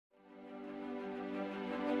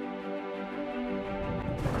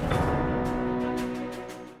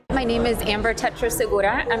my name is Tetreau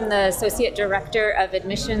Segura. I'm the Associate Director of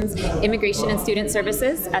Admissions, Immigration and Student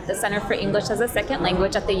Services at the Center for English as a Second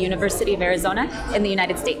Language at the University of Arizona in the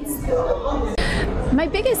United States. My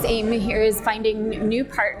biggest aim here is finding new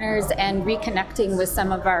partners and reconnecting with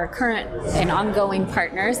some of our current and ongoing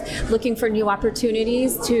partners, looking for new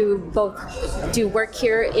opportunities to both do work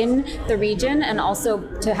here in the region and also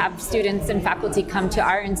to have students and faculty come to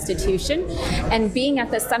our institution. And being at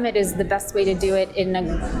the summit is the best way to do it in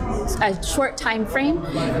a short time frame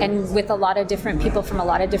and with a lot of different people from a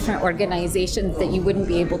lot of different organizations that you wouldn't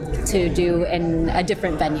be able to do in a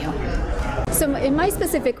different venue. So in my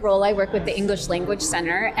specific role, I work with the English Language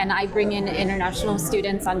Center, and I bring in international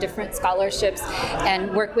students on different scholarships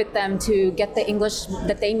and work with them to get the English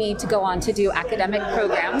that they need to go on to do academic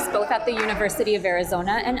programs, both at the University of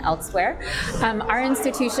Arizona and elsewhere. Our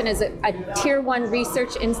institution is a Tier 1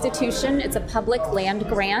 research institution. It's a public land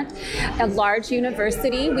grant, a large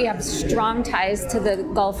university. We have strong ties to the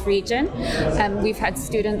Gulf region. We've had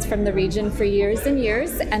students from the region for years and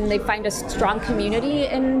years, and they find a strong community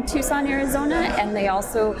in Tucson, Arizona. And they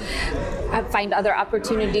also find other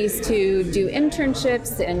opportunities to do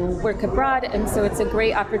internships and work abroad, and so it's a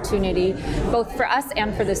great opportunity both for us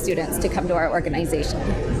and for the students to come to our organization.